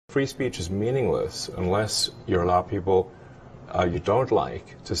Free speech is meaningless unless you allow people you don't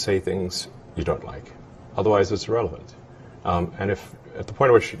like to say things you don't like. Otherwise, it's irrelevant. And if at the point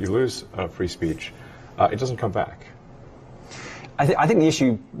at which you lose free speech, it doesn't come back. I think the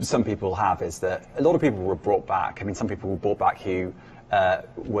issue some people have is that a lot of people were brought back. I mean, some people were brought back who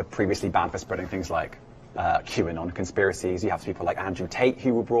were previously banned for spreading things like QAnon conspiracies. You have people like Andrew Tate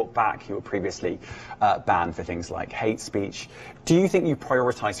who were brought back, who were previously banned for things like hate speech. Do you think you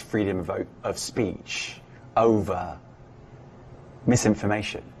prioritize freedom of speech over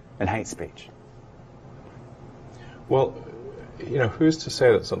misinformation and hate speech? Well, you know, who's to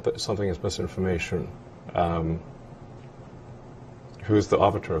say that something is misinformation? Who's the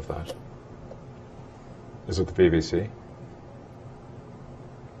arbiter of that? Is it the BBC?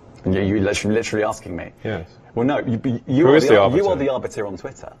 And you're literally asking me? Yes. Well, no, you are the arbiter on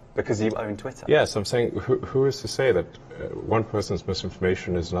Twitter, because you own Twitter. Yes, I'm saying, who is to say that one person's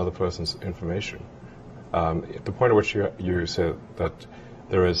misinformation is another person's information? At the point at which you say that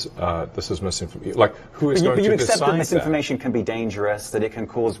there is, this is misinformation, like, who is going to decide that? But you accept that misinformation can be dangerous, that it can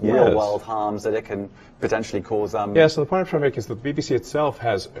cause real-world harms, that it can potentially cause... Yes, and the point I'm trying to make is that the BBC itself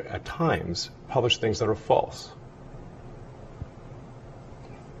has, at times, published things that are false.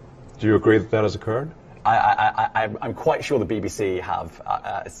 Do you agree that that has occurred? I'm quite sure the BBC have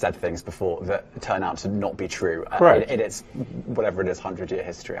said things before that turn out to not be true. Correct. In its, whatever it is, 100-year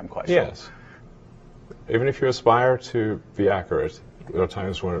history, I'm quite sure. Yes. Even if you aspire to be accurate, there are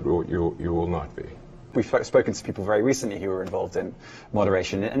times when you will not be. We've spoken to people very recently who were involved in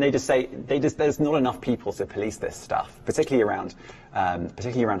moderation, and they just say there's not enough people to police this stuff, particularly around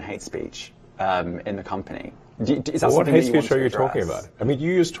hate speech in the company. Is that what hate that speech are you talking about? I mean,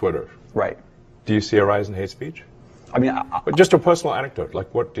 you use Twitter. Right. Do you see a rise in hate speech? I mean, just a personal anecdote.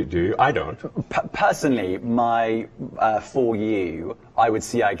 Like, what do you? I don't. Personally, for you, I would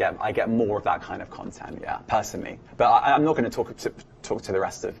see I get more of that kind of content. Yeah, personally, but I'm not going to talk to the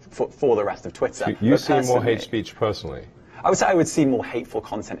rest of for the rest of Twitter. So you see more hate speech personally? I would say I would see more hateful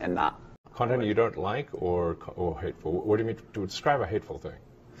content in that. Content you don't like, or hateful? What do you mean to describe a hateful thing?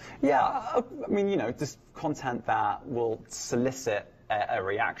 Yeah, I mean, you know, just content that will solicit a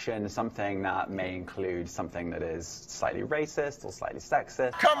reaction, something that may include something that is slightly racist or slightly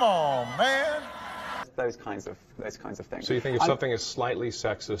sexist. Come on, man. Those kinds of things. So you think if something is slightly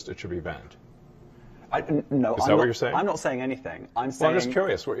sexist, it should be banned? No, is that what you're saying? I'm not saying anything. I'm saying. Well, I'm just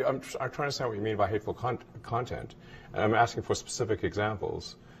curious. I'm trying to understand what you mean by hateful content. And I'm asking for specific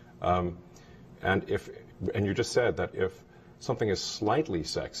examples. And you just said that if something is slightly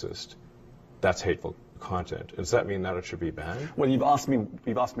sexist, that's hateful content. Does that mean that it should be banned? Well, you've asked me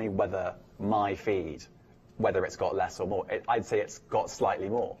whether my feed, whether it's got less or more. I'd say it's got slightly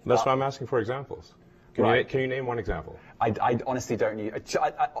more. That's why I'm asking for examples. Can you name one example? I honestly don't use.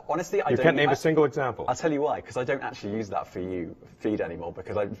 Honestly, I don't. You can't name a single example. I'll tell you why. Because I don't actually use that For You feed anymore.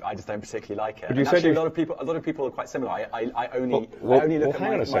 Because I just don't particularly like it. But you said a lot of people are quite similar. I only look at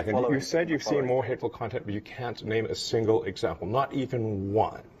hang on a second. following. You said you've seen more hateful content, but you can't name a single example, not even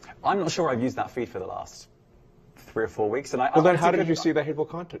one. I'm not sure I've used that feed for the last 3 or 4 weeks. And then how did you see the hateful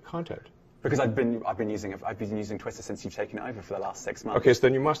content? Because I've been using Twitter since you've taken it over for the last 6 months. Okay, so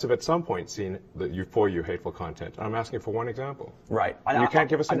then you must have at some point seen the For You hateful content. I'm asking for one example. Right. And you can't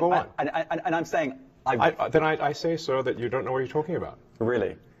give a single one. And I'm saying then I say, sir, that you don't know what you're talking about.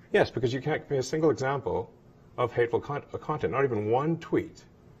 Really? Yes, because you can't give me a single example of hateful content, not even one tweet,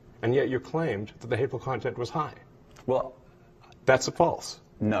 and yet you claimed that the hateful content was high. Well, that's false.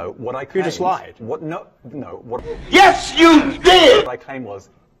 No, what I claimed... You just lied. Yes, you did! What I claimed was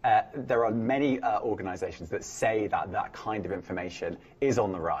there are many organizations that say that kind of information is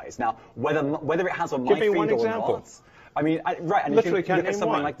on the rise. Now, whether it has on my feed or not... I mean, right, and literally you can look at something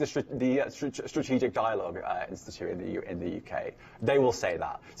one. Like the Strategic Dialogue Institute in the UK. They will say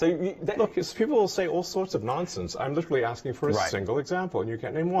that. So look, people will say all sorts of nonsense. I'm literally asking for a single example, and you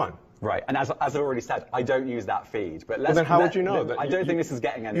can't name one. Right, and as I already said, I don't use that feed. But then how would you know that? I don't think this is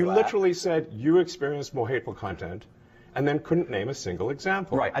getting anywhere. You literally said you experienced more hateful content, and then couldn't name a single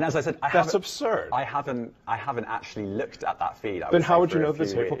example. Right, and as I said, that's absurd. I haven't actually looked at that feed. Then how would you know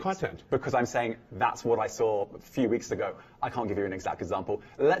there's hateful content? Because I'm saying that's what I saw a few weeks ago. I can't give you an exact example.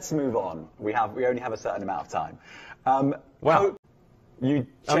 Let's move on. We only have a certain amount of time. Wow. You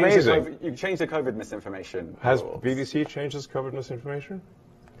changed the COVID misinformation. Has rules. BBC changed its COVID misinformation?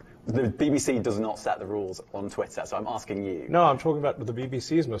 The BBC does not set the rules on Twitter, so I'm asking you. No, I'm talking about the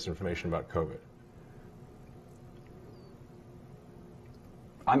BBC's misinformation about COVID.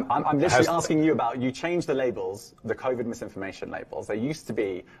 I'm literally asking you about, you changed the labels, the COVID misinformation labels. There used to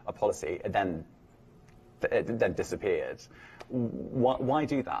be a policy, and then it then disappeared. Why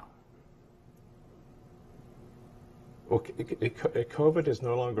do that? Well, COVID is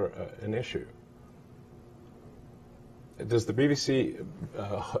no longer an issue. Does the BBC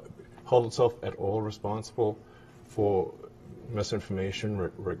hold itself at all responsible for misinformation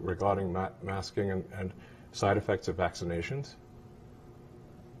regarding masking and side effects of vaccinations,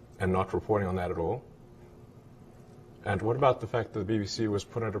 and not reporting on that at all? And what about the fact that the BBC was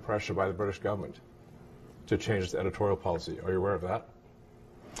put under pressure by the British government to change its editorial policy? Are you aware of that?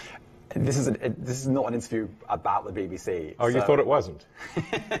 This is not an interview about the BBC. Oh, you thought it wasn't?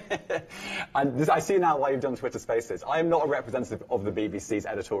 I see now why you've done Twitter Spaces. I am not a representative of the BBC's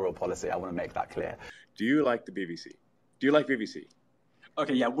editorial policy. I want to make that clear. Do you like the BBC? Do you like BBC?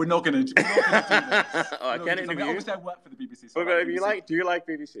 Okay, yeah, we're not going to do this. Oh, I can't interview you. Obviously, I work for the BBC. So But do you like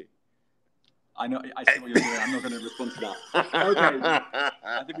BBC? I know. I see what you're doing. I'm not going to respond to that. Okay,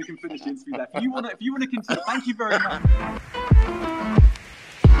 I think we can finish the interview there. If you want to continue, thank you very much.